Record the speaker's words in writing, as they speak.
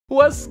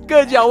What's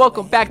good, y'all?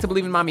 Welcome back to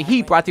Believe in Miami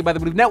Heat, brought to you by the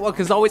Believe Network.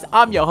 As always,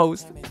 I'm your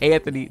host,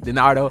 Anthony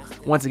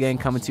DiNardo. Once again,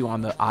 coming to you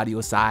on the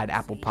audio side,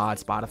 Apple Pod,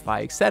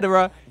 Spotify,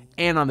 etc.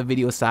 And on the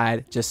video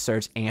side, just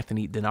search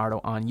Anthony DiNardo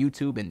on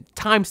YouTube, and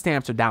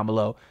timestamps are down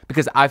below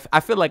because I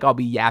feel like I'll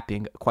be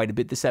yapping quite a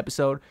bit this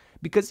episode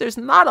because there's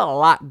not a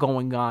lot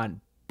going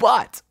on,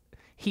 but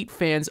Heat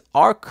fans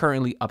are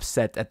currently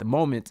upset at the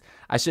moment.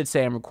 I should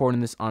say I'm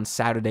recording this on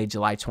Saturday,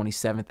 July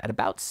 27th at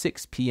about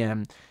 6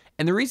 p.m.,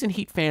 and the reason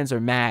Heat fans are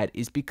mad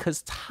is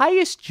because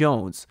Tyus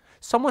Jones,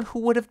 someone who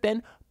would have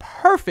been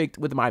perfect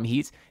with the Miami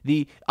Heat,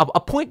 a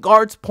point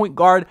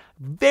guard,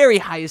 very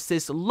high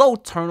assist, low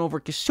turnover,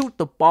 can shoot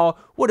the ball,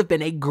 would have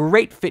been a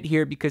great fit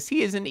here because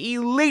he is an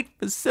elite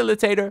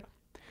facilitator.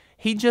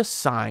 He just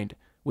signed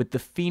with the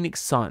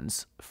Phoenix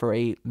Suns for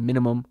a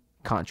minimum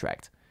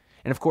contract.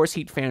 And of course,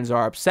 Heat fans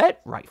are upset,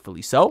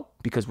 rightfully so,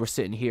 because we're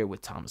sitting here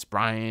with Thomas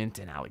Bryant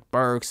and Alec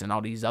Burks and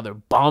all these other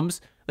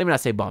bums. Let me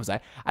not say bums.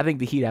 I think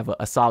the Heat have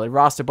a solid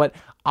roster, but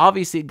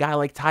obviously a guy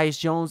like Tyus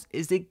Jones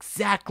is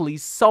exactly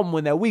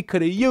someone that we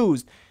could have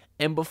used.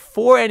 And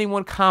before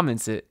anyone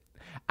comments it,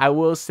 I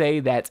will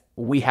say that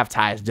we have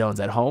Tyus Jones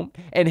at home,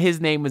 and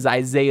his name is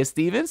Isaiah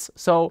Stevens.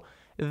 So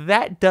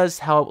that does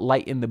help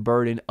lighten the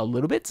burden a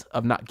little bit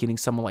of not getting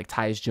someone like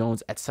Tyus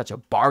Jones at such a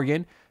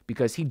bargain,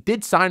 because he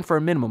did sign for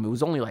a minimum. It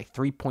was only like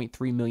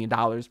 $3.3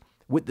 million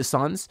with the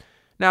Suns.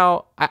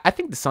 Now, I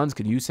think the Suns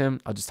could use him.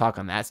 I'll just talk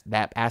on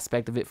that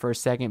aspect of it for a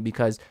second,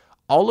 because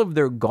all of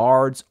their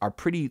guards are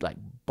pretty like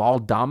ball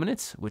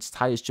dominant, which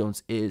Tyus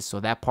Jones is. So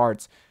that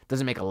part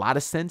doesn't make a lot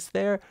of sense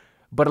there.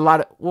 But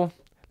let me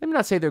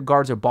not say their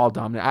guards are ball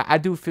dominant. I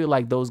do feel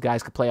like those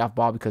guys could play off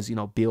ball because,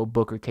 Bill,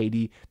 Booker,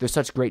 KD, they're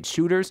such great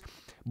shooters,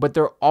 but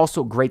they're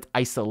also great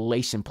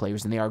isolation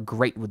players, and they are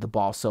great with the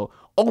ball. So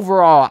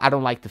overall, I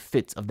don't like the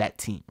fits of that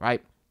team,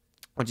 right?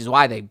 Which is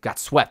why they got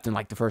swept in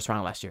like the first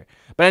round last year.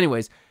 But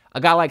anyways, a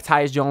guy like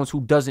Tyus Jones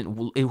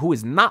who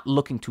is not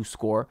looking to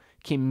score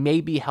can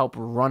maybe help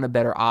run a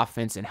better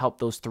offense and help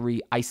those three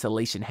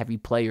isolation-heavy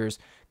players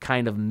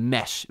kind of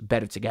mesh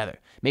better together.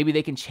 Maybe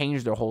they can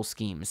change their whole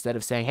scheme. Instead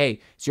of saying,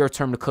 hey, it's your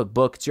turn to cook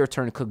Book, it's your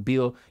turn to cook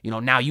Beal,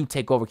 now you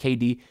take over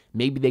KD.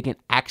 Maybe they can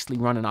actually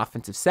run an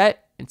offensive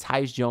set, and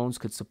Tyus Jones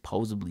could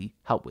supposedly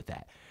help with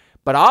that.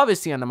 But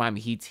obviously on the Miami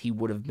Heat, he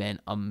would have been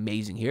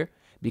amazing here,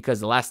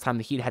 because the last time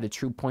the Heat had a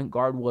true point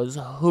guard was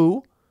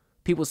who?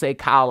 People say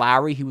Kyle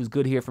Lowry. He was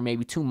good here for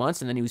maybe 2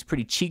 months, and then he was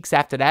pretty cheeks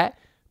after that.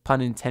 Pun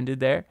intended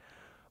there.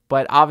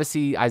 But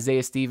obviously,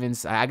 Isaiah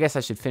Stevens, I guess I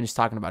should finish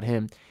talking about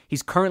him.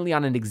 He's currently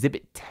on an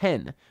Exhibit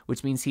 10,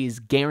 which means he is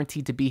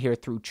guaranteed to be here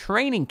through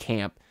training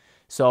camp.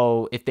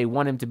 So if they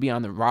want him to be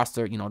on the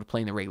roster, to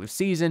play in the regular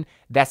season,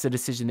 that's a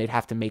decision they'd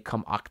have to make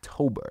come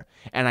October.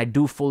 And I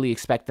do fully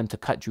expect them to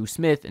cut Drew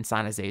Smith and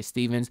sign Isaiah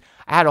Stevens.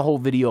 I had a whole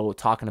video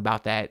talking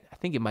about that. I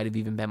think it might have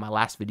even been my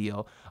last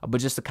video.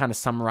 But just to kind of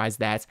summarize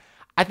that,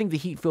 I think the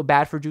Heat feel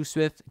bad for Drew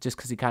Smith just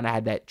because he kind of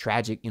had that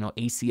tragic,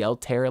 ACL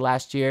tear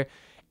last year.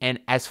 And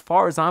as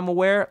far as I'm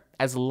aware,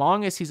 as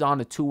long as he's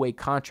on a two-way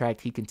contract,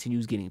 he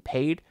continues getting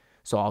paid.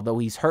 So although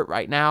he's hurt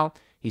right now,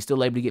 he's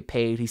still able to get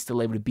paid. He's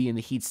still able to be in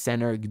the Heat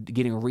center,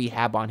 getting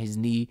rehab on his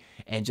knee,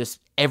 and just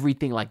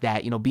everything like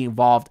that, be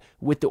involved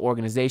with the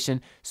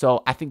organization.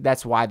 So I think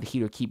that's why the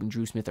Heat are keeping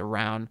Drew Smith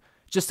around,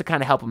 just to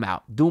kind of help him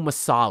out, do him a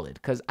solid,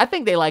 because I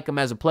think they like him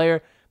as a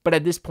player. But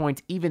at this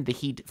point, even the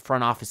Heat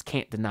front office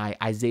can't deny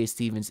Isaiah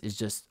Stevens is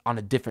just on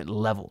a different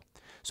level.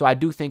 So I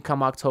do think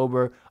come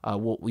October,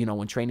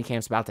 when training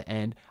camp's about to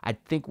end, I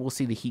think we'll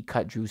see the Heat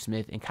cut Drew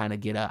Smith and kind of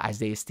get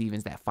Isaiah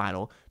Stevens that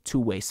final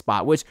two-way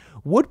spot, which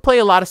would play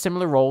a lot of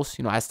similar roles,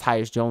 as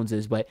Tyus Jones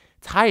is. But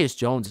Tyus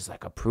Jones is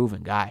like a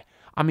proven guy.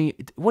 I mean,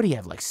 what do you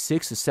have, like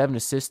 6 or 7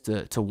 assists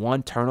to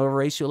 1 turnover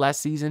ratio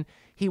last season?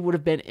 He would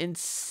have been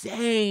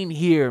insane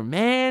here,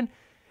 man.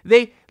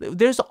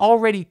 There's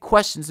already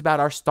questions about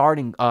our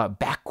starting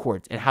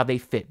backcourt and how they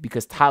fit,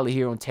 because Tyler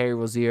Hero and Terry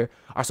Rozier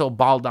are so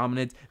ball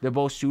dominant. They're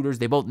both shooters.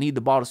 They both need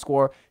the ball to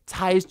score.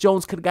 Tyus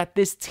Jones could have got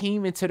this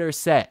team into their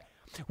set.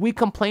 We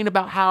complain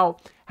about how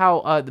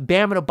the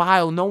Bam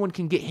Adebayo, no one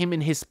can get him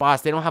in his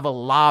spots. They don't have a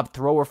lob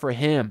thrower for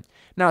him.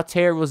 Now,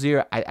 Terry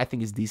Rozier, I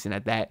think is decent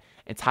at that,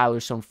 and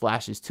Tyler's shown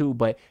flashes too,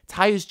 but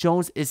Tyus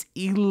Jones is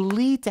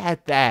elite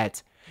at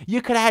that.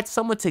 You could have had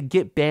someone to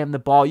get Bam the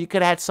ball. You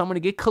could have had someone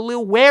to get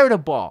Khalil Ware the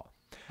ball.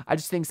 I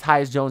just think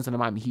Tyus Jones and the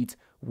Miami Heat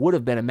would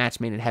have been a match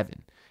made in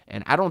heaven.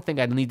 And I don't think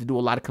I'd need to do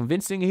a lot of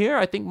convincing here.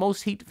 I think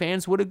most Heat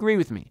fans would agree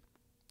with me.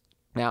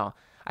 Now,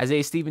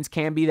 Isaiah Stevens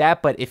can be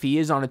that, but if he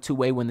is on a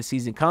two-way when the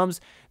season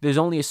comes, there's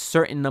only a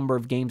certain number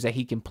of games that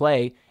he can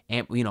play.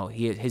 And,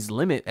 his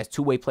limit, as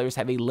two-way players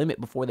have a limit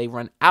before they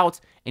run out,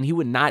 and he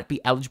would not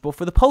be eligible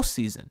for the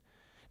postseason.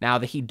 Now,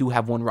 the Heat do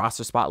have 1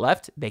 roster spot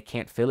left. They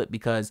can't fill it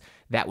because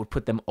that would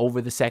put them over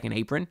the second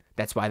apron.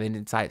 That's why they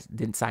didn't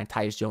sign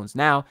Tyus Jones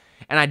now.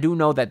 And I do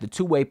know that the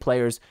two-way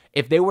players,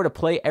 if they were to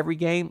play every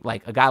game,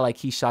 like a guy like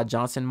Keyshawn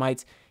Johnson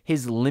might,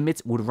 his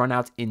limits would run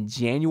out in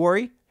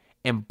January.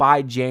 And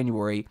by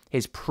January,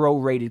 his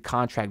prorated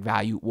contract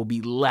value will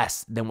be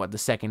less than what the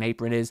second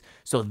apron is.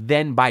 So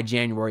then by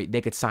January,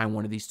 they could sign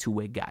one of these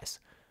two-way guys.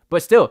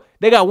 But still,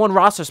 they got one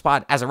roster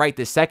spot as of right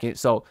this second.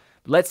 So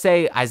let's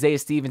say Isaiah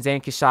Stevens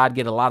and Kishad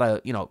get a lot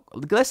of,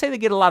 let's say they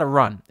get a lot of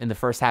run in the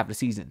first half of the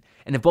season.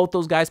 And if both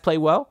those guys play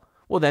well,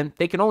 then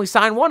they can only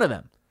sign one of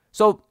them.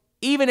 So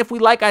even if we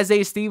like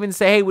Isaiah Stevens,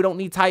 say, hey, we don't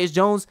need Tyus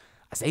Jones,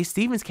 Isaiah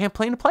Stevens can't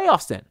play in the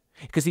playoffs then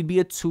because he'd be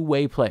a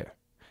two-way player.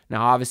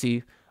 Now,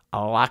 obviously,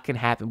 a lot can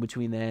happen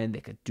between then. They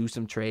could do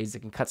some trades. They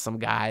can cut some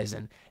guys,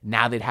 and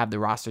now they'd have the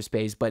roster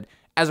space. But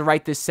as of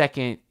right this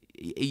second,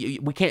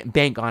 we can't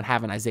bank on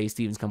having Isaiah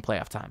Stevens come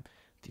playoff time.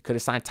 If you could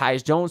have signed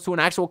Tyus Jones to an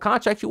actual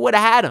contract, you would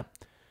have had him.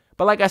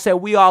 But like I said,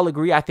 we all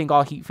agree. I think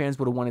all Heat fans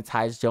would have wanted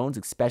Tyus Jones,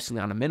 especially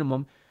on a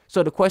minimum.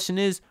 So the question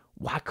is,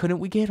 why couldn't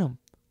we get him?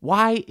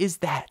 Why is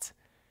that?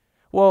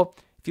 Well,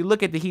 if you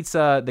look at the Heat's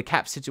the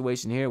cap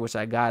situation here, which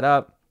I got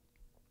up,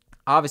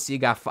 obviously you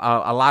got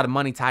a lot of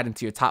money tied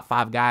into your top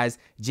 5 guys,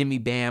 Jimmy,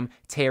 Bam,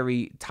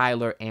 Terry,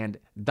 Tyler, and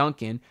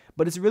Duncan.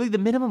 But it's really the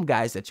minimum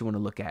guys that you want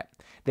to look at.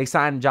 They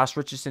signed Josh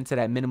Richardson to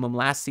that minimum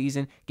last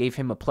season, gave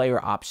him a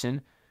player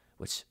option,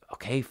 which,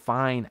 okay,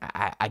 fine,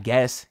 I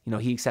guess.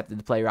 He accepted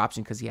the player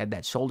option because he had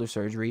that shoulder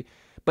surgery.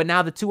 But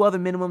now the 2 other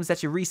minimums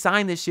that you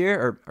re-signed this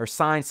year, or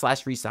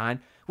signed/re-signed,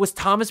 was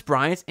Thomas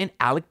Bryant and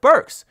Alec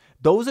Burks.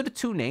 Those are the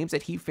 2 names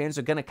that Heat fans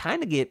are going to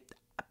kind of get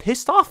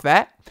pissed off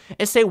at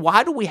and say,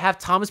 why do we have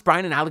Thomas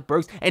Bryant and Alec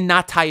Burks and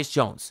not Tyus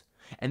Jones?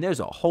 And there's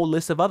a whole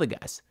list of other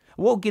guys.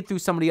 We'll get through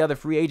some of the other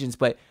free agents,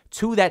 but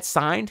 2 that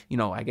signed,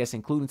 I guess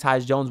including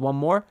Tyus Jones, 1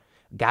 more,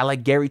 a guy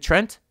like Gary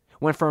Trent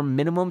went from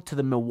minimum to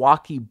the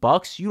Milwaukee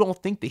Bucks. You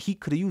don't think the Heat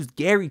could have used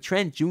Gary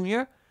Trent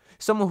Jr.,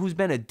 someone who's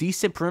been a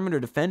decent perimeter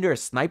defender, a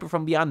sniper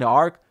from beyond the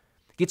arc,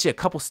 get you a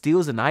couple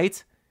steals a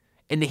night,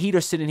 and the Heat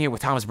are sitting here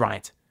with Thomas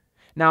Bryant.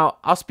 Now,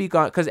 I'll speak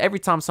on, because every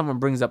time someone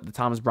brings up the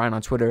Thomas Bryant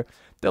on Twitter,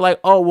 they're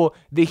like, oh, well,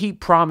 the Heat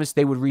promised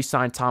they would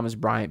re-sign Thomas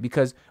Bryant,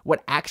 because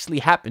what actually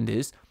happened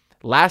is,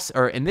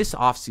 in this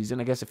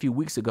offseason, I guess a few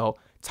weeks ago,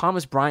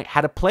 Thomas Bryant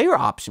had a player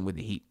option with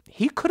the Heat.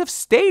 He could have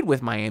stayed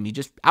with Miami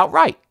just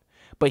outright,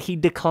 but he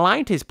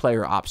declined his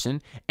player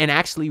option and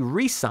actually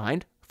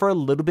re-signed for a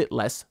little bit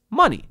less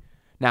money.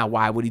 Now,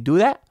 why would he do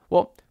that?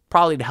 Well,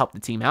 probably to help the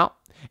team out.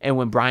 And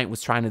when Bryant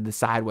was trying to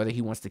decide whether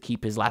he wants to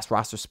keep his last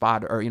roster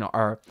spot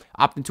or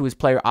opt into his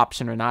player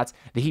option or not,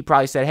 the Heat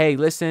probably said, hey,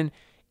 listen,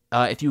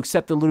 if you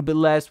accept a little bit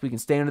less, we can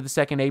stay under the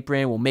second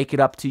apron. We'll make it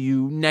up to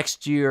you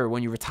next year or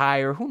when you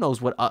retire. Who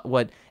knows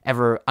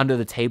whatever under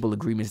the table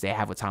agreements they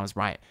have with Thomas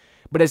Bryant.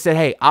 But they said,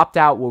 hey, opt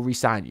out, we'll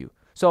re-sign you.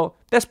 So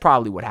that's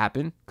probably what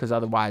happened, because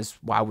otherwise,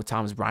 why would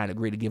Thomas Bryant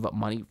agree to give up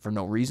money for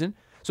no reason?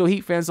 So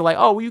Heat fans are like,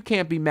 oh, well, you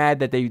can't be mad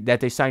that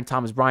they signed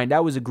Thomas Bryant.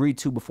 That was agreed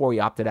to before he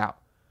opted out.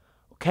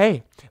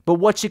 Okay, but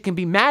what you can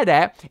be mad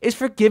at is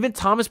for giving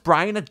Thomas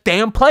Bryant a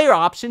damn player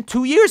option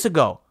 2 years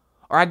ago,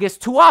 or I guess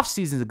 2 off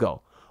seasons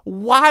ago.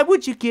 Why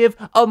would you give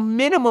a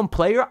minimum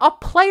player a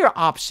player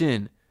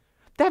option?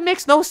 That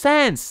makes no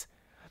sense.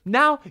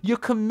 Now you're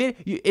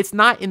committed. It's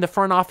not in the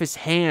front office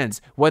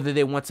hands whether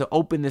they want to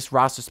open this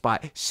roster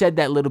spot, shed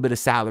that little bit of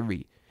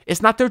salary.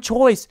 It's not their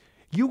choice.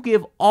 You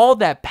give all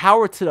that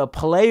power to the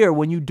player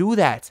when you do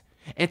that.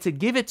 And to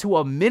give it to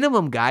a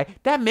minimum guy,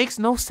 that makes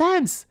no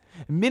sense.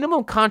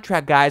 Minimum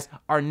contract guys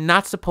are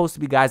not supposed to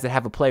be guys that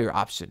have a player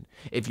option.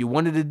 If you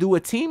wanted to do a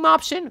team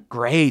option,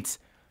 great.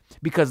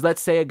 Because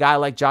let's say a guy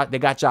like they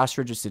got Josh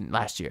Richardson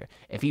last year.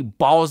 If he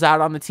balls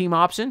out on the team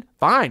option,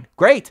 fine,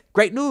 great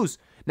news.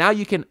 Now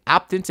you can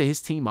opt into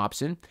his team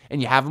option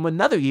and you have him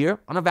another year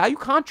on a value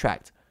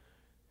contract.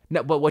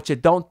 Now, but what you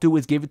don't do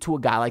is give it to a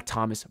guy like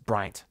Thomas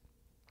Bryant.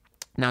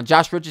 Now,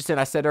 Josh Richardson,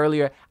 I said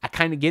earlier, I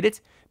kind of get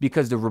it,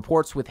 because the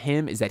reports with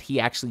him is that he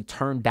actually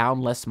turned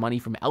down less money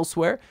from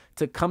elsewhere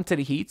to come to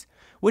the Heat,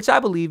 which I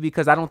believe,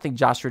 because I don't think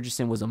Josh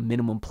Richardson was a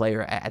minimum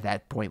player at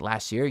that point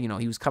last year.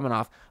 He was coming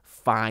off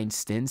fine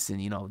stints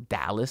in,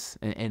 Dallas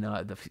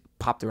and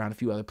popped around a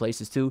few other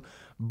places too.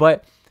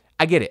 But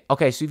I get it.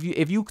 Okay, so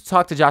if you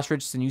talk to Josh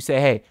Richardson, you say,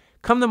 hey,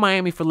 come to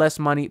Miami for less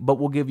money, but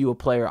we'll give you a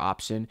player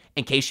option.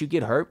 In case you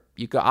get hurt,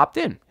 you could opt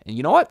in. And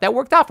you know what? That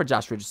worked out for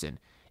Josh Richardson.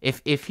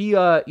 If he, he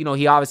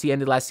obviously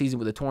ended last season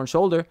with a torn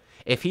shoulder.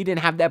 If he didn't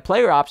have that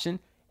player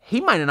option,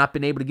 he might have not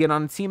been able to get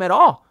on the team at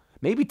all.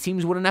 Maybe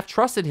teams wouldn't have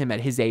trusted him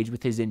at his age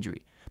with his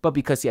injury. But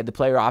because he had the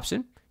player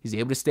option, he's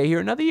able to stay here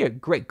another year.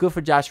 Great. Good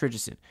for Josh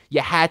Richardson.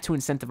 You had to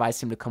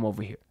incentivize him to come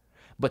over here.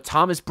 But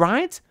Thomas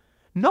Bryant?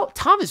 No,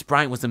 Thomas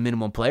Bryant was a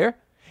minimum player.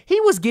 He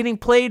was getting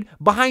played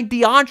behind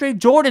DeAndre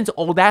Jordan's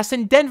old ass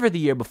in Denver the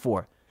year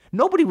before.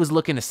 Nobody was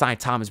looking to sign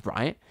Thomas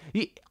Bryant.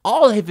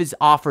 All of his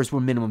offers were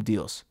minimum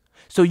deals.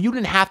 So you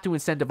didn't have to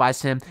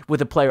incentivize him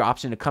with a player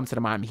option to come to the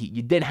Miami Heat.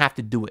 You didn't have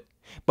to do it.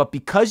 But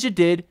because you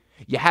did,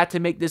 you had to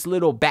make this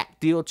little back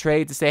deal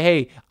trade to say,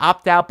 hey,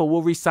 opt out, but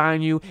we'll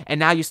re-sign you. And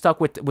now you're stuck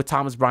with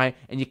Thomas Bryant,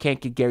 and you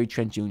can't get Gary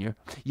Trent Jr.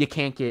 You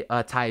can't get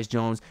Tyus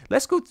Jones.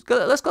 Let's go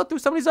through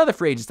some of these other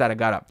free agents that I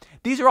got up.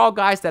 These are all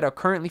guys that are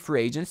currently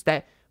free agents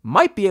that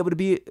might be able to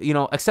be,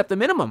 accept the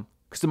minimum,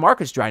 because the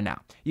market's dry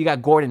now. You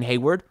got Gordon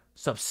Hayward,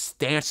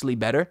 substantially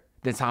better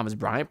than Thomas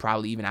Bryant,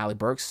 probably even Alec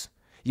Burks.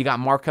 You got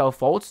Markelle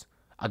Fultz,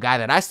 a guy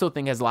that I still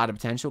think has a lot of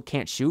potential,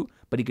 can't shoot,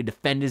 but he could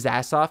defend his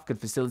ass off, could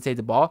facilitate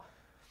the ball.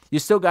 You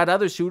still got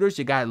other shooters.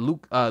 You got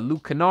Luke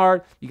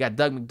Kennard. You got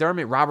Doug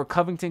McDermott. Robert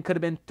Covington could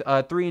have been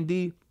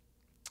 3-and-D.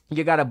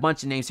 You got a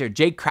bunch of names here.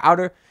 Jay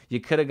Crowder. You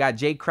could have got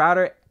Jay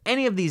Crowder.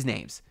 Any of these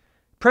names.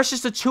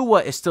 Precious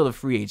Achiuwa is still a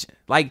free agent.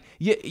 Like,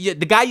 the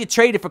guy you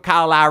traded for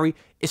Kyle Lowry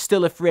is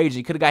still a free agent.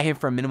 You could have got him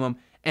for a minimum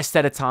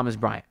instead of Thomas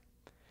Bryant.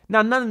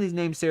 Now, none of these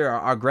names here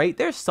are great.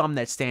 There's some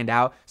that stand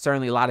out.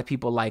 Certainly a lot of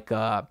people like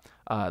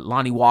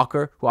Lonnie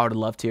Walker, who I would have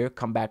loved to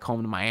come back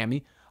home to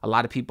Miami. A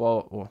lot of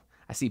people, well,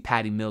 I see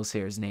Patty Mills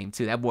here, his name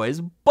too. That boy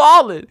is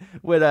balling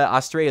with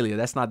Australia.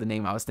 That's not the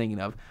name I was thinking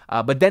of.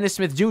 But Dennis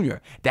Smith Jr.,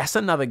 that's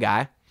another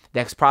guy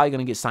that's probably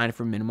going to get signed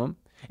for minimum.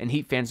 And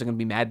Heat fans are going to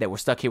be mad that we're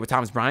stuck here with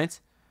Thomas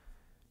Bryant.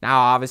 Now,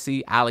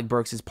 obviously, Alec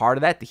Burks is part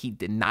of that. The Heat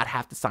did not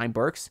have to sign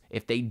Burks.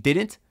 If they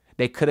didn't,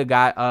 they could have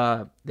got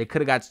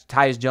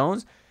Tyus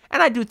Jones.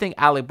 And I do think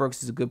Alec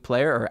Burks is a good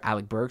player, or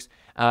Alec Burks.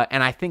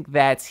 And I think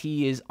that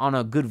he is on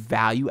a good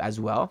value as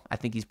well. I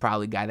think he's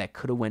probably a guy that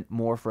could have went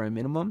more for a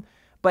minimum.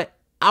 But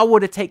I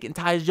would have taken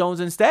Tyus Jones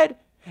instead.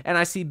 And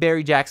I see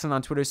Barry Jackson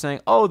on Twitter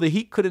saying, oh, the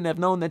Heat couldn't have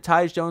known that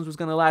Tyus Jones was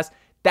going to last.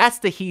 That's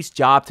the Heat's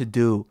job to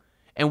do.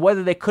 And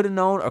whether they could have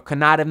known or could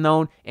not have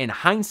known, in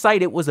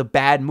hindsight, it was a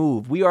bad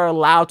move. We are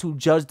allowed to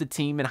judge the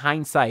team in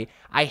hindsight.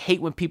 I hate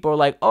when people are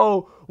like,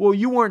 oh, well,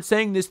 you weren't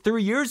saying this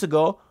 3 years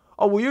ago.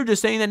 Oh, well, you're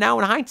just saying that now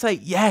in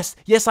hindsight. Yes,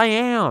 I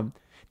am.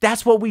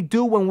 That's what we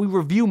do when we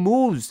review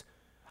moves.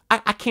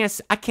 I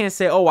can't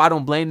say, oh, I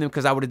don't blame them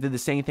because I would have did the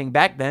same thing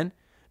back then.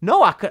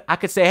 No, I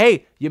could say,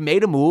 hey, you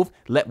made a move.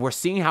 We're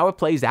seeing how it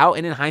plays out,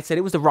 and in hindsight,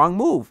 it was the wrong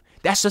move.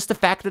 That's just the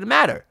fact of the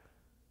matter.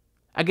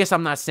 I guess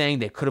I'm not saying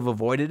they could have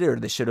avoided it or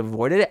they should have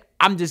avoided it.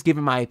 I'm just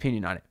giving my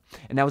opinion on it.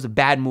 And that was a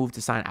bad move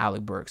to sign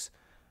Alec Burks.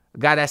 A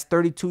guy that's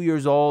 32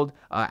 years old,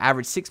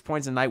 averaged 6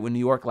 points a night with New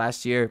York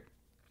last year.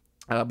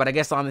 But I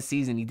guess on the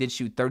season, he did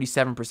shoot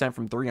 37%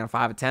 from 3 on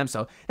 5 attempts.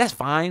 So that's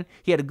fine.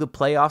 He had a good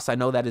playoffs. I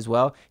know that as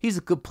well. He's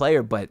a good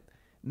player. But,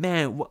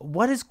 man,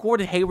 what is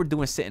Gordon Hayward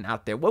doing sitting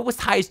out there? What was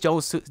Tyus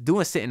Jones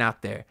doing sitting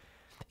out there?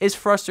 It's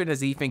frustrating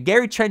as Ethan.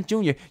 Gary Trent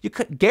Jr.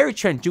 Gary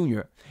Trent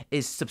Jr.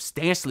 is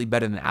substantially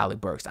better than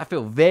Alec Burks. I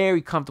feel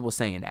very comfortable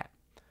saying that.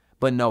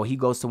 But no, he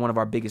goes to one of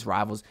our biggest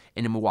rivals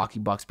in the Milwaukee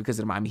Bucks because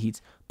of the Miami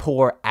Heat's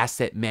poor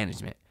asset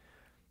management.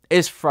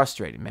 It's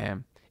frustrating,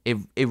 man. It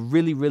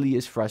really, really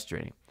is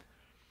frustrating.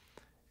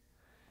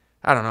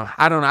 I don't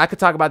know. I could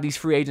talk about these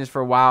free agents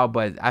for a while,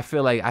 but I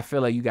feel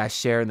like you guys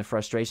share in the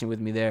frustration with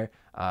me there.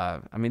 I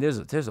mean,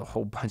 there's a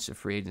whole bunch of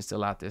free agents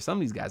still out there. Some of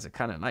these guys are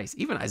kind of nice.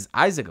 Even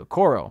Isaac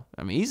Okoro.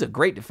 I mean, he's a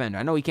great defender.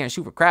 I know he can't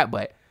shoot for crap,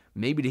 but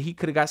maybe he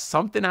could have got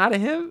something out of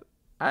him.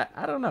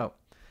 I don't know.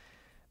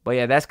 But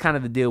yeah, that's kind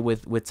of the deal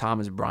with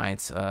Thomas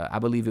Bryant. I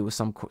believe it was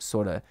some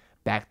sort of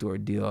backdoor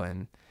deal,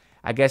 and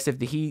I guess if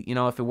the Heat,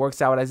 if it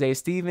works out with Isaiah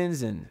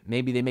Stevens and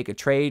maybe they make a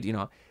trade,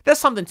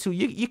 that's something too.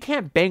 You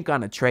can't bank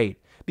on a trade.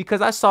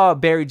 Because I saw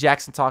Barry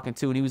Jackson talking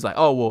to, and he was like,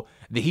 oh, well,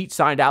 the Heat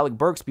signed Alec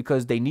Burks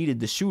because they needed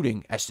the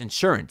shooting as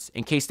insurance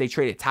in case they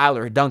traded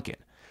Tyler or Duncan.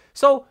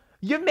 So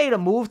you made a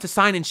move to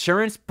sign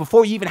insurance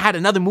before you even had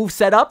another move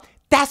set up?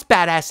 That's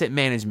bad asset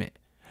management.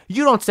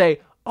 You don't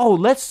say, oh,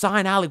 let's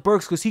sign Alec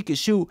Burks because he can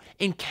shoot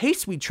in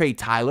case we trade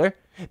Tyler.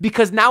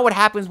 Because now what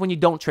happens when you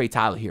don't trade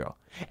Tyler Hero?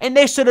 And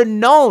they should have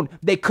known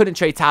they couldn't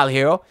trade Tyler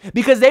Hero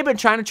because they've been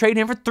trying to trade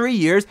him for 3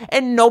 years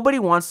and nobody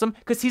wants him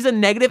because he's a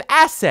negative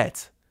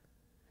asset.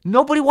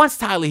 Nobody wants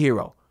Tyler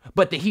Hero.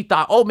 But the Heat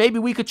thought, oh, maybe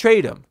we could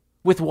trade him.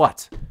 With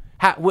what?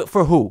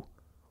 For who?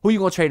 Who are you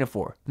going to trade him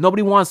for?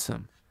 Nobody wants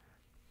him.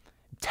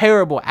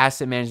 Terrible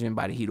asset management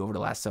by the Heat over the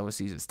last several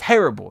seasons.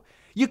 Terrible.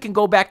 You can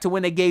go back to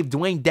when they gave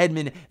Dwayne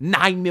Dedmon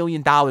 $9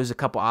 million a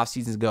couple off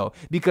seasons ago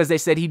because they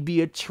said he'd be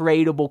a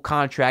tradable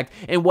contract.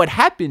 And what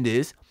happened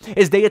is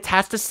they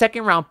attached a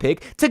second-round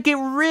pick to get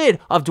rid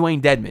of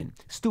Dwayne Dedmon.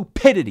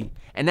 Stupidity.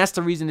 And that's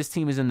the reason this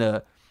team is in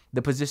the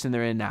position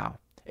they're in now.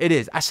 It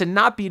is. I should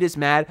not be this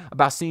mad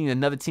about seeing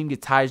another team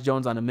get Tyus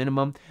Jones on a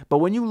minimum. But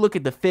when you look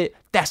at the fit,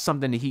 that's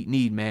something the Heat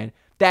need, man.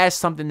 That's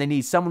something they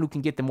need. Someone who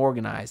can get them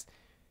organized.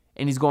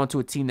 And he's going to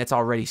a team that's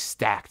already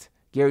stacked.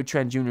 Gary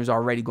Trent Jr. is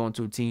already going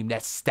to a team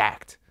that's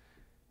stacked.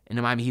 And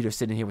the Miami Heat are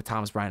sitting here with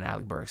Thomas Bryant and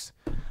Alec Burks.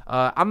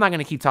 I'm not going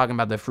to keep talking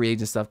about the free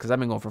agent stuff because I've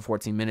been going for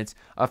 14 minutes.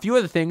 A few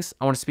other things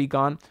I want to speak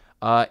on.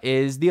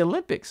 Is the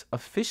Olympics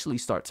officially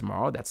start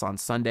tomorrow. That's on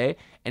Sunday,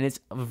 and it's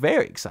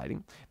very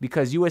exciting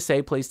because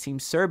USA plays Team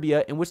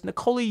Serbia, in which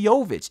Nikola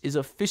Jovic is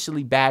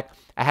officially back.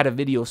 I had a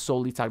video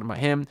solely talking about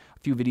him a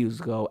few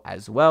videos ago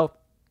as well.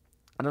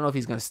 I don't know if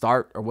he's going to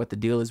start or what the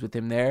deal is with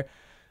him there,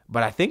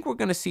 but I think we're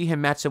going to see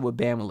him match up with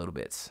Bam a little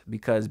bit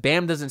because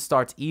Bam doesn't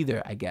start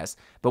either, I guess.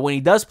 But when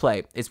he does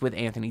play, it's with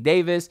Anthony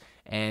Davis,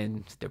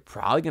 and they're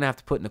probably going to have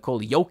to put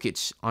Nikola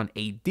Jokic on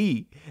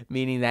AD,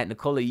 meaning that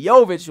Nikola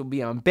Jovic will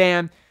be on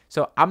Bam.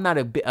 So I'm not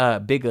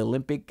a big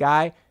Olympic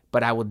guy,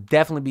 but I will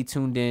definitely be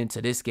tuned in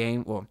to this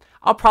game. Well,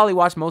 I'll probably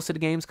watch most of the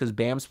games because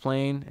Bam's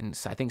playing, and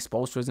I think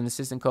Spoelstra's an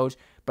assistant coach.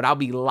 But I'll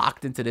be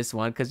locked into this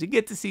one because you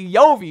get to see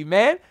Yovi,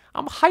 man.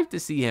 I'm hyped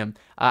to see him.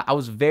 I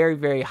was very,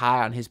 very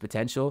high on his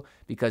potential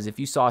because if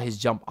you saw his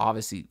jump,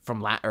 obviously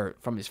from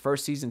his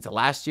first season to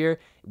last year,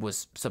 it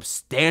was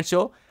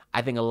substantial.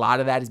 I think a lot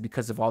of that is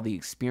because of all the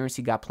experience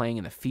he got playing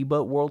in the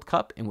FIBA World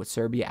Cup, in which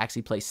Serbia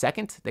actually plays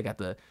second. They got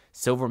the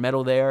silver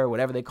medal there, or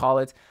whatever they call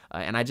it.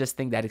 And I just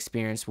think that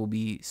experience will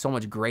be so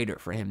much greater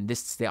for him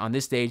on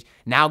this stage.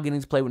 Now getting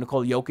to play with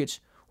Nikola Jokic,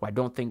 who I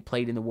don't think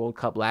played in the World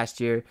Cup last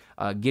year,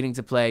 getting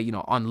to play,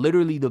 on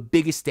literally the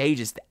biggest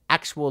stages, the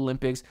actual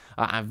Olympics.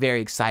 I'm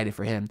very excited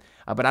for him.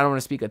 But I don't want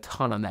to speak a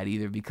ton on that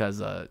either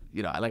because,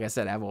 like I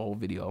said, I have a whole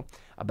video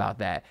about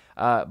that.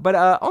 But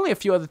only a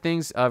few other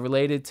things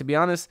related, to be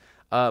honest.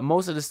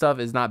 Most of the stuff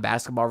is not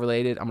basketball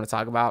related I'm going to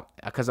talk about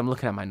because I'm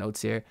looking at my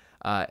notes here.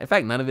 In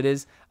fact, none of it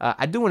is.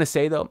 I do want to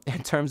say, though,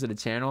 in terms of the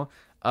channel,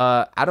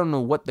 I don't know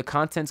what the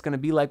content's going to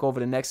be like over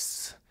the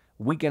next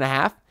week and a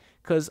half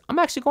because I'm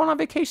actually going on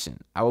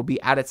vacation. I will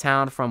be out of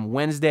town from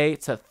Wednesday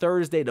to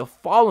Thursday the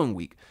following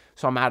week.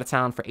 So I'm out of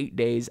town for 8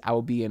 days. I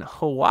will be in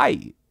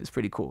Hawaii. It's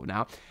pretty cool.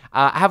 Now,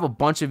 I have a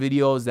bunch of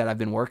videos that I've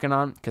been working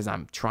on because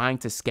I'm trying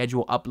to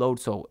schedule upload.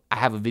 So I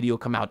have a video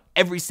come out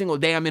every single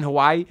day I'm in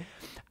Hawaii.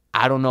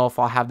 I don't know if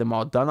I'll have them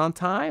all done on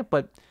time,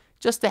 but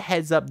just a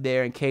heads up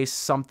there in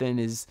case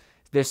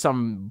there's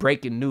some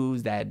breaking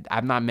news that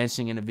I'm not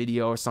mentioning in a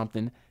video or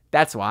something.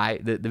 That's why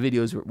the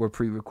videos were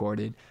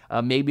pre-recorded.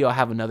 Maybe I'll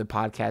have another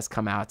podcast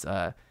come out.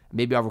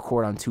 Maybe I'll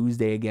record on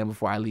Tuesday again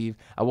before I leave.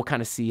 We'll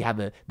kind of see how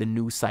the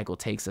news cycle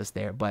takes us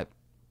there. But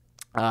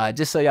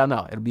just so y'all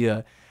know,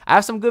 I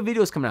have some good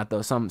videos coming out,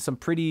 though. Some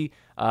pretty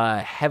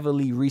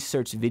heavily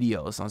researched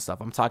videos on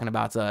stuff. I'm talking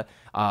about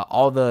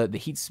all the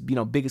Heat's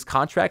biggest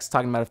contracts,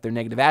 talking about if they're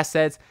negative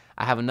assets.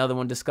 I have another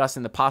one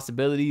discussing the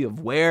possibility of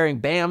Ware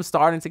and Bam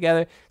starting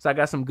together. So I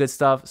got some good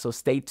stuff. So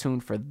stay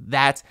tuned for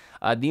that.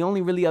 The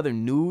only really other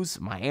news,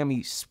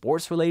 Miami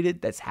sports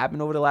related, that's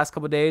happened over the last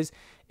couple of days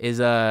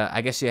is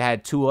I guess you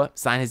had Tua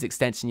sign his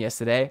extension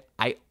yesterday.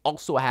 I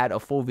also had a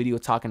full video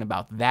talking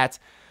about that.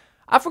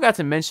 I forgot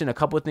to mention a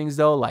couple of things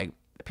though, like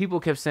people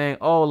kept saying,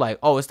 oh,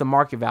 it's the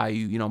market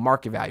value,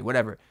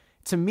 whatever.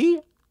 To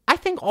me, I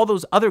think all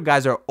those other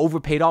guys are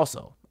overpaid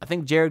also. I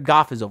think Jared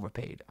Goff is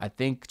overpaid. I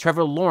think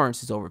Trevor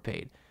Lawrence is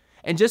overpaid.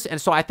 And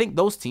so I think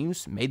those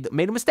teams made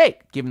a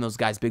mistake giving those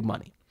guys big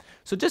money.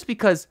 So just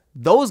because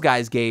those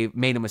guys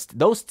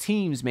those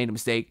teams made a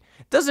mistake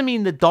doesn't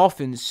mean the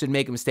Dolphins should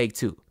make a mistake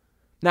too.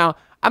 Now,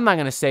 I'm not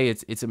going to say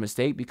it's a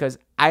mistake because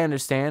I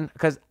understand,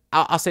 because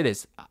I'll say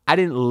this. I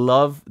didn't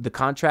love the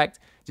contract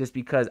just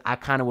because I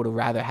kind of would have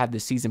rather had the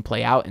season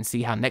play out and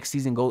see how next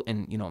season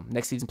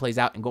next season plays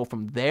out and go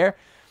from there.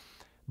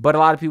 But a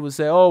lot of people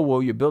say, oh,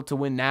 well, you're built to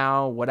win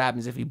now. What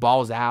happens if he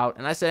balls out?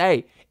 And I said,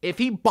 hey, if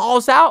he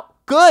balls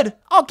out, good.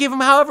 I'll give him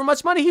however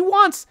much money he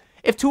wants.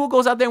 If Tua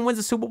goes out there and wins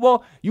the Super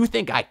Bowl, you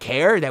think I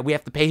care that we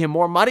have to pay him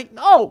more money?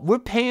 No, we're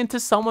paying to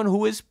someone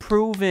who is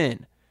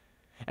proven.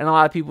 And a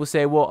lot of people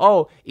say,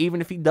 well, even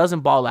if he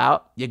doesn't ball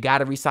out, you got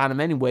to re-sign him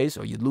anyways,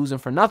 or you lose him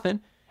for nothing.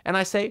 And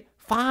I say,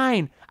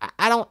 fine.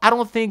 I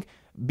don't think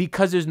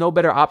because there's no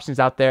better options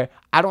out there,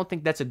 I don't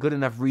think that's a good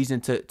enough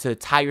reason to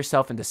tie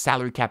yourself into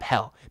salary cap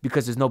hell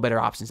because there's no better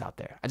options out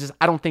there.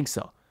 I don't think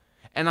so.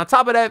 And on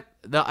top of that,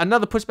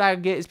 another pushback I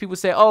get is people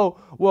say, oh,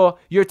 well,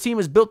 your team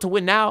is built to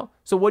win now,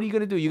 so what are you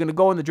going to do? You're going to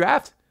go in the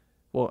draft?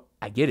 Well,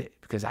 I get it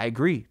because I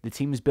agree. The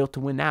team is built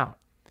to win now.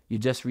 You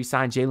just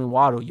re-signed Jalen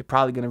Waddle. You're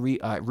probably going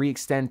to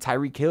re-extend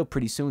Tyreek Hill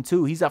pretty soon,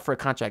 too. He's up for a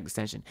contract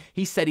extension.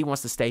 He said he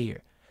wants to stay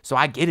here. So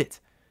I get it.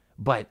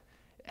 But,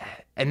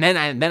 and then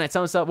I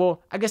tell myself,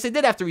 well, I guess they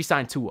did have to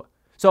re-sign Tua.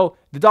 So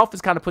the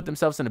Dolphins kind of put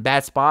themselves in a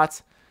bad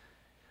spot.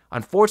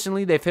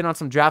 Unfortunately, they've hit on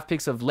some draft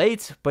picks of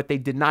late, but they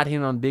did not hit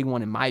on a big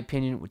one, in my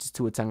opinion, which is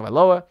Tua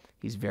Tagovailoa.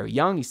 He's very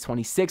young. He's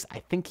 26. I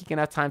think he can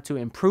have time to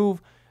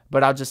improve.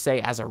 But I'll just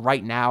say, as of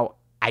right now,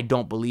 I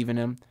don't believe in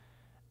him.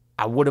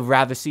 I would have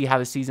rather see how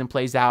the season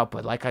plays out,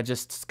 but like I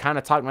just kind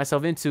of talked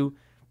myself into,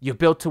 you're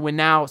built to win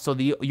now, so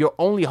your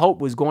only hope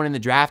was going in the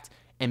draft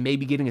and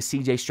maybe getting a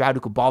CJ Stroud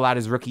who could ball out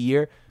his rookie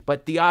year,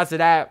 but the odds of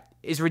that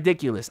is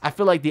ridiculous. I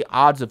feel like the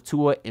odds of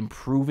Tua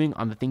improving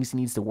on the things he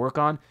needs to work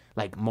on,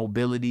 like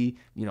mobility,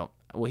 well,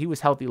 he was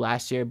healthy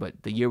last year,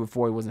 but the year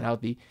before he wasn't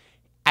healthy.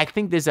 I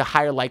think there's a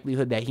higher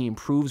likelihood that he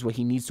improves what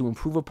he needs to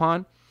improve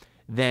upon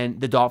than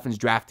the Dolphins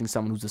drafting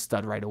someone who's a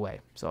stud right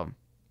away. So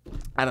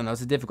I don't know.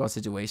 It's a difficult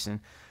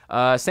situation.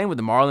 Same with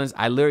the Marlins.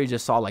 I literally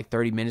just saw like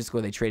 30 minutes ago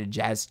they traded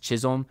Jazz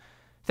Chisholm.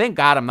 Thank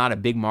God I'm not a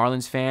big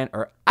Marlins fan.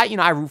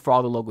 I root for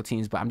all the local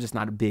teams, but I'm just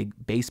not a big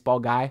baseball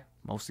guy,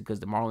 mostly because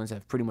the Marlins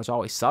have pretty much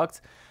always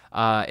sucked.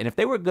 And if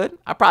they were good,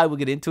 I probably would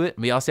get into it. I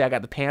mean, I'll say I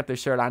got the Panthers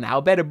shirt on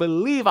now. Better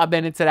believe I've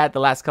been into that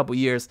the last couple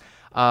years.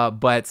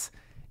 But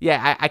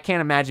yeah, I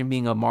can't imagine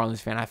being a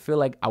Marlins fan. I feel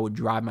like I would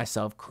drive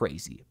myself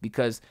crazy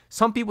because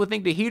some people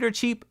think the Heat are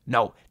cheap.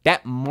 No,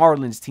 that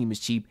Marlins team is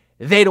cheap.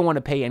 They don't want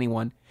to pay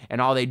anyone,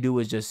 and all they do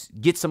is just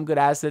get some good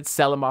assets,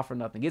 sell them off for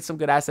nothing. Get some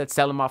good assets,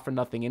 sell them off for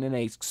nothing. And in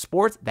a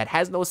sport that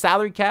has no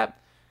salary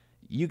cap,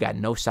 you got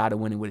no shot at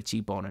winning with a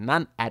cheap owner.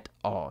 None at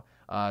all.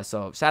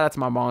 So shout out to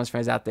my Marlins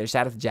fans out there.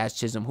 Shout out to Jazz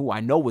Chisholm, who I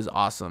know was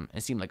awesome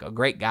and seemed like a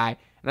great guy.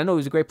 And I know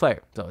he's a great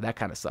player, so that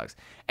kind of sucks.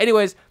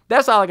 Anyways,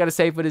 that's all I got to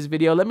say for this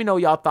video. Let me know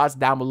y'all thoughts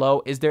down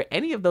below. Is there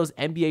any of those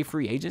NBA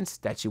free agents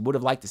that you would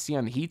have liked to see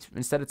on the Heat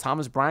instead of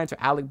Thomas Bryant or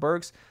Alec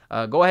Burks?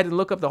 Go ahead and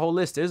look up the whole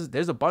list.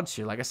 There's a bunch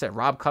here. Like I said,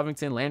 Rob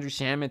Covington, Landry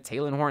Shamet,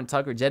 Taylor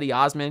Horton-Tucker, Jetty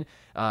Osman.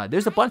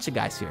 There's a bunch of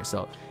guys here.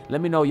 So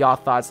let me know y'all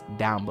thoughts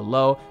down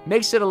below.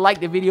 Make sure to like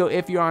the video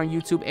if you're on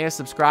YouTube and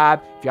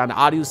subscribe. If you're on the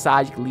audio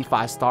side, you can leave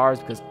 5 stars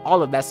because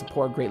all of that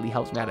support greatly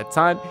helps me out a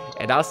ton.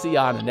 And I'll see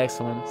y'all in the next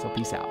one. So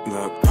peace out.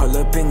 Look, pull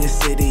up in your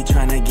city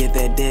trying to get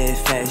that dead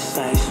face.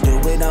 Do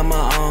it on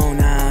my own,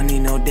 I don't need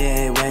no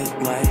dead weight.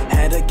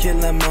 Had to kill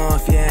him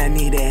off, yeah, I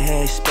need a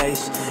head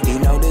space. You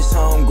know this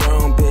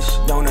homegrown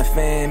bitch don't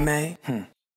offend me.